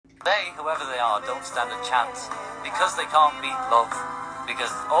They, whoever they are, don't stand a chance because they can't beat love.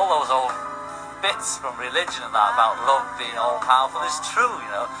 Because all those old bits from religion and that about love being all powerful is true,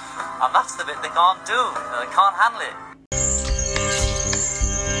 you know, and that's the bit they can't do. You know, they can't handle it.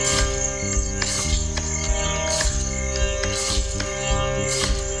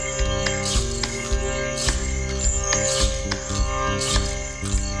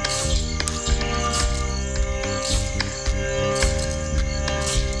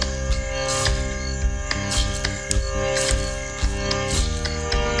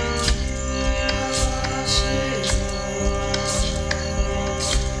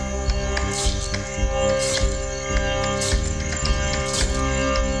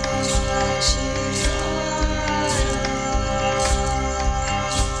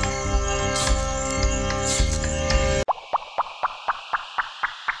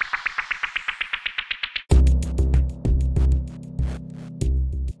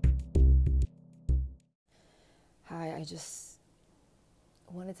 I just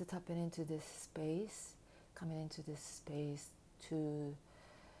wanted to tap into this space, coming into this space to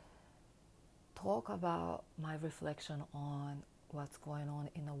talk about my reflection on what's going on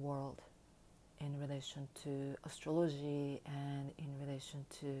in the world in relation to astrology and in relation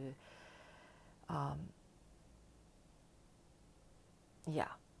to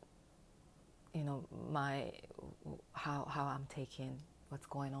my how I'm taking what's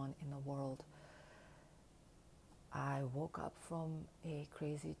going on in the world. I woke up from a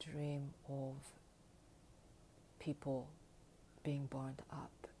crazy dream of people being burned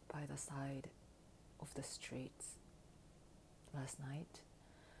up by the side of the streets last night.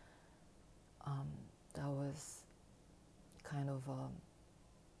 That was kind of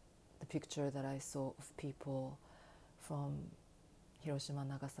the picture that I saw of people from Hiroshima,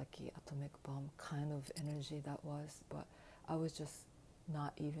 Nagasaki, atomic bomb kind of energy that was, but I was just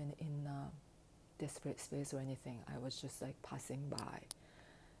not even in desperate space or anything. I was just like passing by.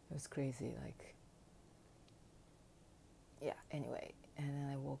 It was crazy, like, yeah, anyway. And then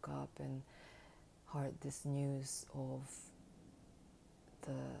I woke up and heard this news of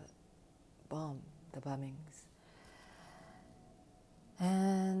the bombings.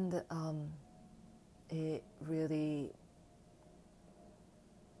 And it really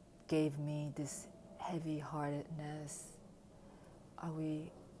gave me this heavy-heartedness. Are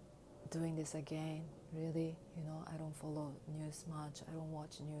we doing this again? Really? You know, I don't follow news much. I don't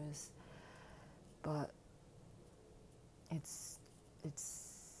watch news. But it's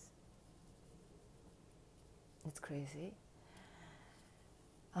crazy.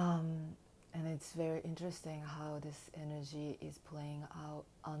 And it's very interesting how this energy is playing out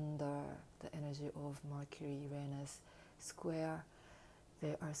under the energy of Mercury, Uranus square.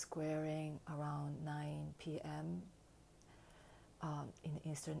 They are squaring around 9 p.m. In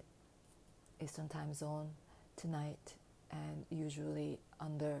Eastern time zone tonight, and usually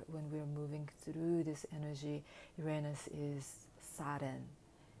when we're moving through this energy, Uranus is Saturn,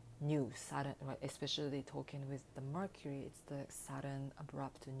 news, Saturn, right? Especially talking with the Mercury, it's the Saturn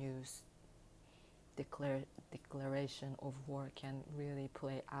abrupt news, declaration of war can really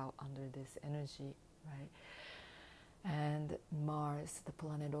play out under this energy, right? And Mars, the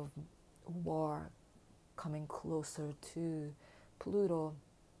planet of war, coming closer to Pluto,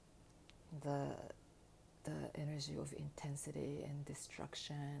 the energy of intensity and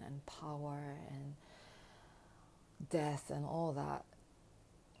destruction and power and death and all that.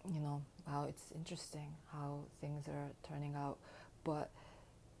 You know, wow, it's interesting how things are turning out. But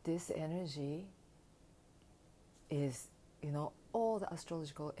this energy is, you know, all the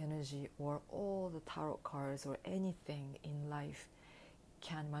astrological energy or all the tarot cards or anything in life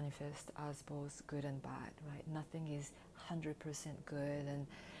can manifest as both good and bad, right? Nothing is 100% good and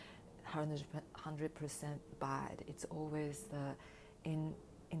 100% bad. It's always the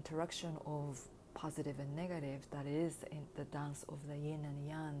interaction of positive and negative that is in the dance of the yin and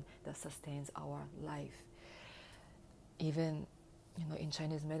yang that sustains our life. Even, you know, in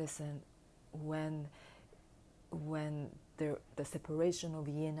Chinese medicine, when the separation of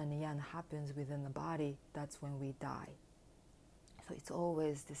yin and yang happens within the body, that's when we die. So it's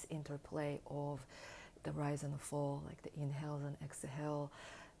always this interplay of the rise and the fall, like the inhale and exhale,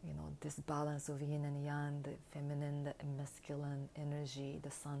 you know, this balance of yin and yang, the feminine, the masculine energy,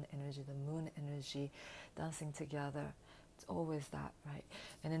 the sun energy, the moon energy, dancing together. It's always that, right?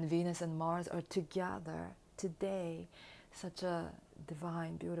 And then Venus and Mars are together today, such a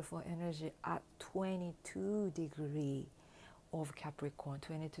divine, beautiful energy at 22 degree of Capricorn.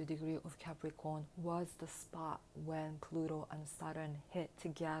 22 degree of Capricorn was the spot when Pluto and Saturn hit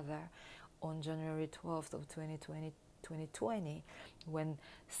together on January 12th of 2020, 2020, when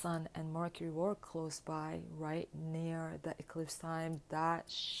Sun and Mercury were close by, right near the eclipse time, that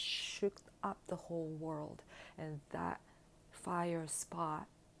shook up the whole world. And that fire spot,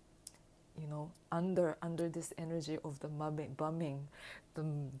 under this energy of the bumming, the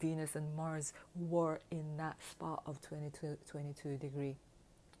Venus and Mars were in that spot of 22 degree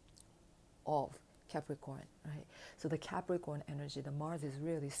of Capricorn, right? So the Capricorn energy, the Mars is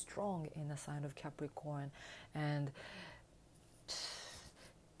really strong in the sign of Capricorn, and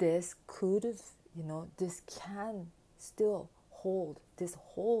this could have, this can still this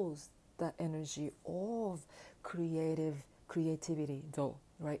holds the energy of creativity though,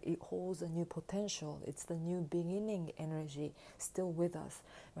 right? It holds a new potential. It's the new beginning energy still with us,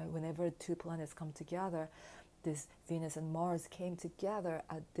 right? Whenever two planets come together, this Venus and Mars came together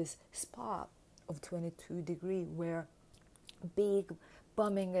at this spot of 22 degree where big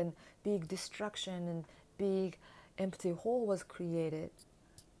bumming and big destruction and big empty hole was created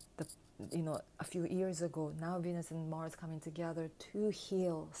a few years ago. Now Venus and Mars coming together to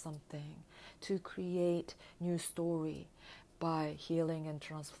heal something, to create new story by healing and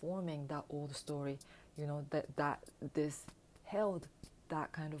transforming that old story, that this held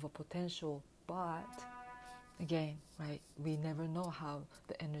that kind of a potential. But again, right, we never know how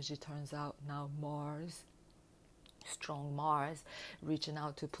the energy turns out. Now Mars, strong Mars, reaching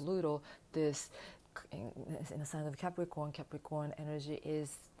out to Pluto, this in the sign of Capricorn energy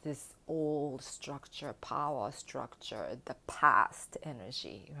is this old structure, power structure, the past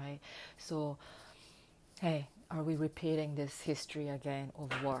energy, right? So, hey, are we repeating this history again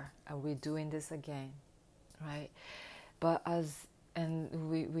of war? Are we doing this again, right? But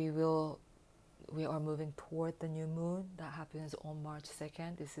we are moving toward the new moon that happens on March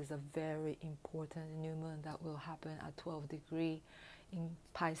 2nd. This is a very important new moon that will happen at 12 degree in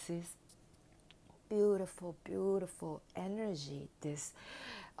Pisces. Beautiful, beautiful energy this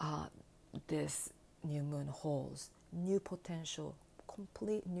new moon holds. New potential,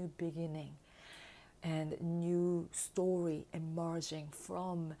 complete new beginning, and new story emerging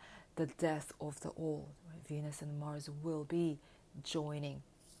from the death of the old. Right? Venus and Mars will be joining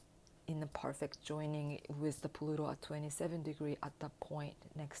in a perfect joining with the Pluto at 27 degree at that point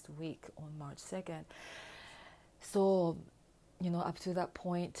next week on March 2nd. So, up to that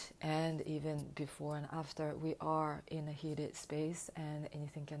point and even before and after, we are in a heated space and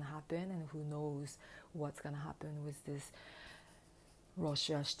anything can happen, and who knows what's going to happen with this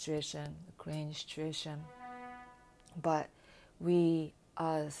Russia situation, Ukraine situation. But we,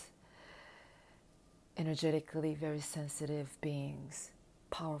 as energetically very sensitive beings,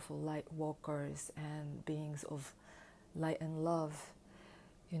 powerful light walkers and beings of light and love,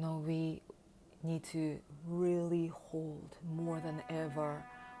 we need to really hold more than ever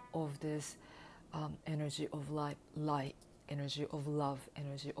of this energy of light, energy of love,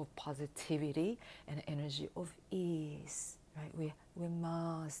 energy of positivity, and energy of ease, right? We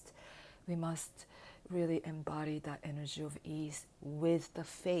must really embody that energy of ease with the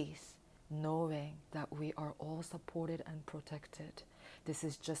faith, knowing that we are all supported and protected. This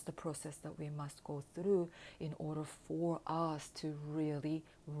is just the process that we must go through in order for us to really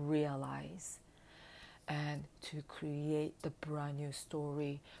realize and to create the brand new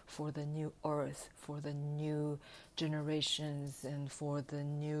story for the new earth, for the new generations, and for the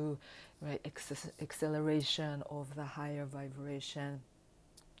new acceleration of the higher vibration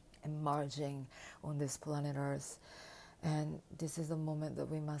emerging on this planet Earth. And this is the moment that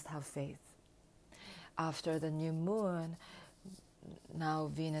we must have faith. After the new moon, now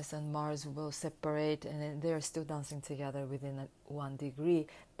Venus and Mars will separate, and they're still dancing together within 1 degree,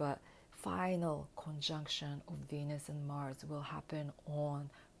 but final conjunction of Venus and Mars will happen on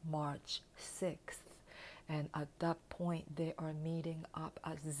March 6th. And at that point, they are meeting up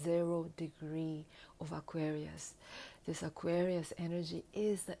at 0 degree of Aquarius. This Aquarius energy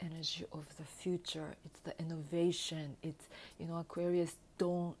is the energy of the future. It's the innovation. It's, Aquarius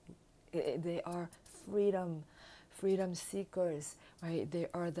they are freedom seekers, right? They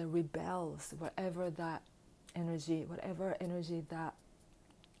are the rebels, whatever energy that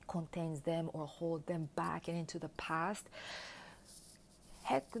contains them or hold them back and into the past.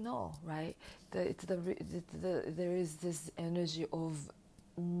 Heck no, right? There is this energy of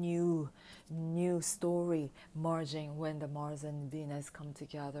new story merging when the Mars and Venus come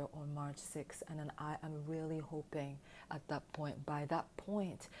together on March 6th. And then I am really hoping at that point, by that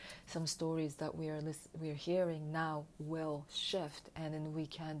point, some stories that we are hearing now will shift, and then we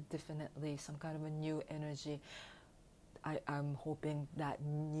can definitely, some kind of a new energy. I'm hoping that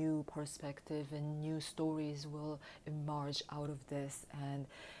new perspective and new stories will emerge out of this, and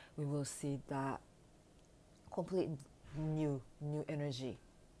we will see that complete new energy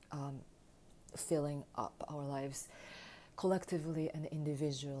filling up our lives collectively and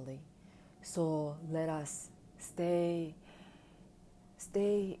individually. So let us stay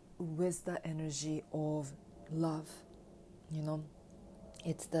with the energy of love. You know,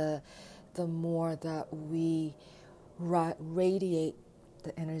 it's the more that we radiate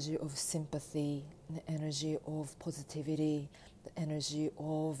the energy of sympathy, the energy of positivity, the energy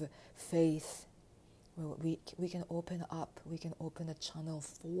of faith, we can open up, we can open a channel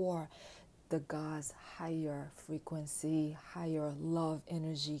for the God's higher frequency, higher love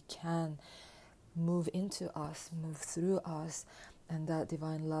energy can move into us, move through us, and that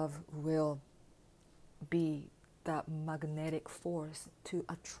divine love will be that magnetic force to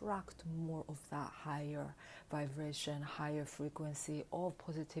attract more of that higher vibration, higher frequency of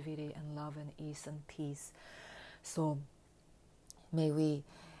positivity and love and ease and peace. So may we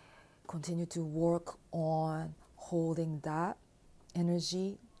continue to work on holding that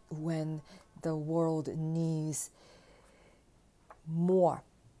energy when the world needs more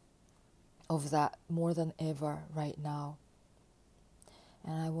of that, more than ever right now.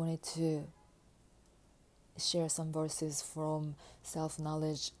 And I wanted to share some verses from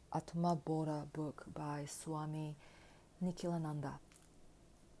Self-Knowledge Atma Bodha book by Swami Nikhilananda.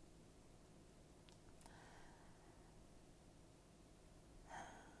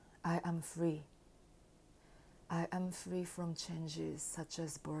 I am free. I am free from changes such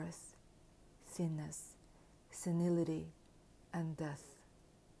as birth, thinness, senility, and death,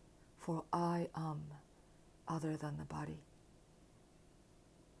 for I am other than the body.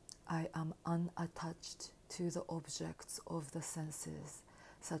 I am unattached to the objects of the senses,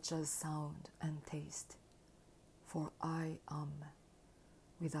 such as sound and taste, for I am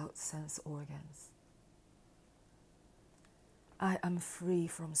without sense organs. I am free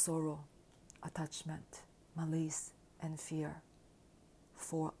from sorrow, attachment, malice, and fear,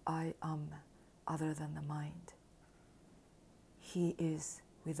 for I am other than the mind. He is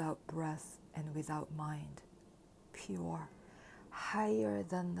without breath and without mind, pure, higher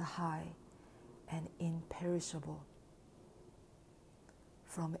than the high, and imperishable.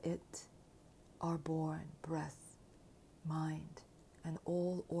 From it are born breath, mind, and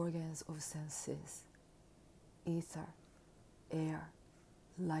all organs of senses, ether, air,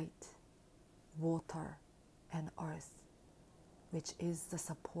 light, water, and earth, which is the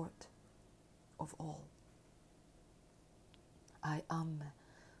support of all. I am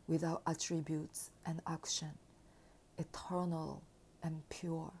without attributes and action, eternal and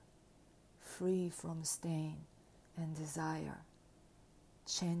pure, free from stain and desire,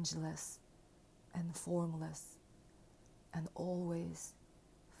 changeless and formless, and always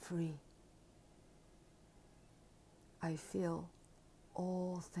free. I feel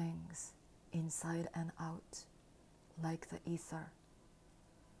all things inside and out like the ether,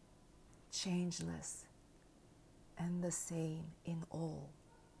 changeless and the same in all.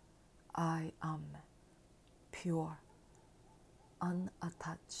 I am pure,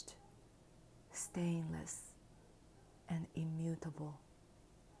 unattached, stainless, and immutable.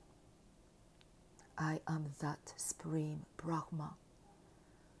 I am that Supreme Brahma,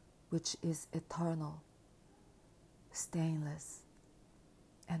 which is eternal, stainless,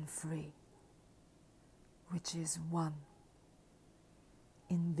 and free, which is one,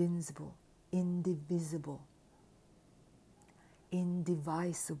 invincible, indivisible,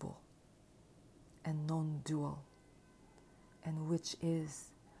 indivisible, and non-dual, and which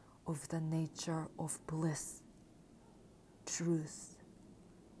is of the nature of bliss, truth,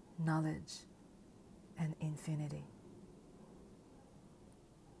 knowledge, and infinity.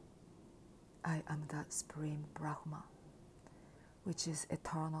 I am that Supreme Brahma, which is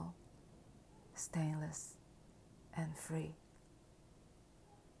eternal, stainless, and free,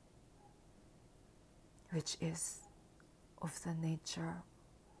 which is of the nature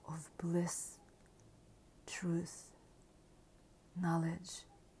of bliss, truth, knowledge,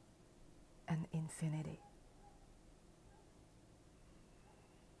 and infinity.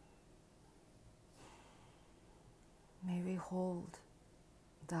 May we hold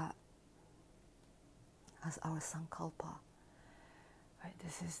that as our sankalpa. Right?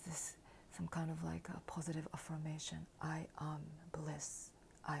 This is some kind of like a positive affirmation. I am bliss.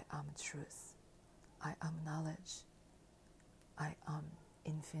 I am truth. I am knowledge. I am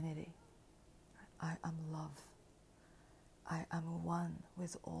infinity. I am love. I am one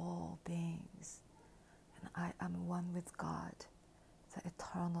with all beings. And I am one with God, the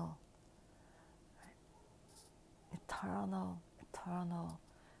eternal, eternal,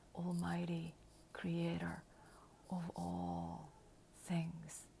 almighty creator of all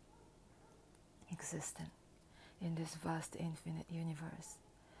things existent in this vast infinite universe.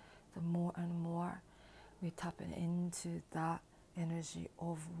 The more and more we tap into that energy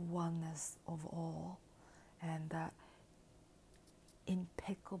of oneness of all, and that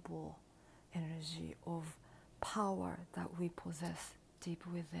impeccable energy of power that we possess deep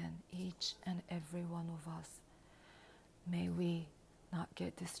within each and every one of us. May we not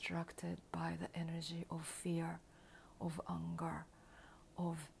get distracted by the energy of fear, of anger,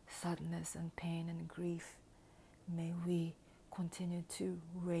 of sadness and pain and grief. May we continue to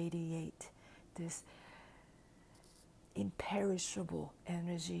radiate this imperishable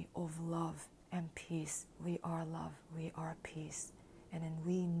energy of love and peace. We are love, we are peace. And then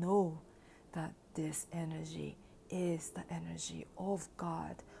we know that this energy is the energy of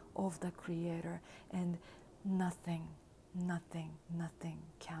God, of the Creator, and nothing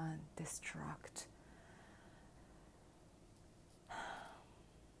can distract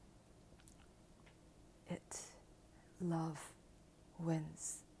it. Love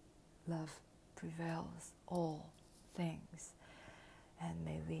wins, love prevails all things. And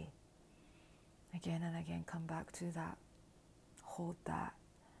may we again and again come back to that, hold that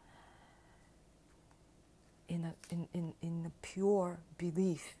in a pure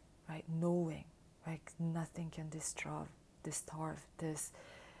belief, right? Knowing, right? Nothing can disturb this,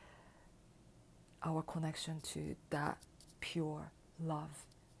 our connection to that pure love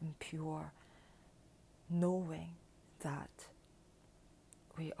and pure knowing that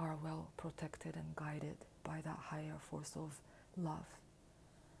we are well protected and guided by that higher force of love.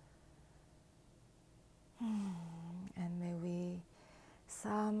 And may we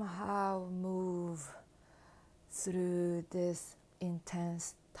somehow move through these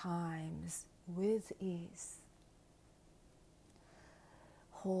intense times with ease,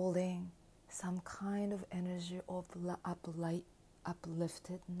 holding some kind of energy of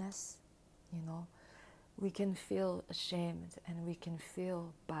upliftedness. You know, we can feel ashamed and we can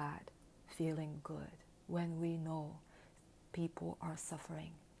feel bad, feeling good when we know people are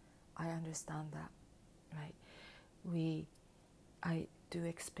suffering. I understand that, right? I do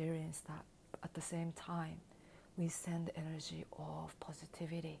experience that. At the same time, we send energy of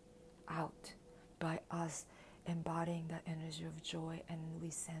positivity out by us embodying that energy of joy, and we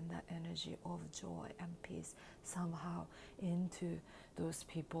send that energy of joy and peace somehow into those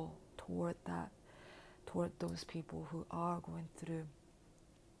people, toward those people who are going through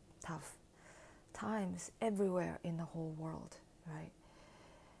tough times everywhere in the whole world, right?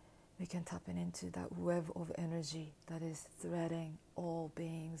 We can tap into that web of energy that is threading all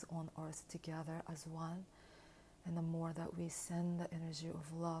beings on earth together as one. And the more that we send the energy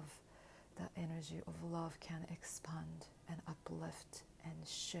of love, that energy of love can expand and uplift and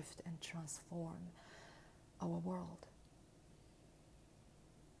shift and transform our world.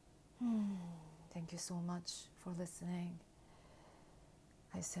 Thank you so much for listening.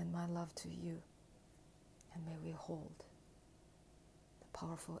 I send my love to you, and may we hold the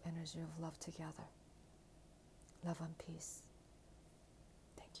powerful energy of love together. Love and peace.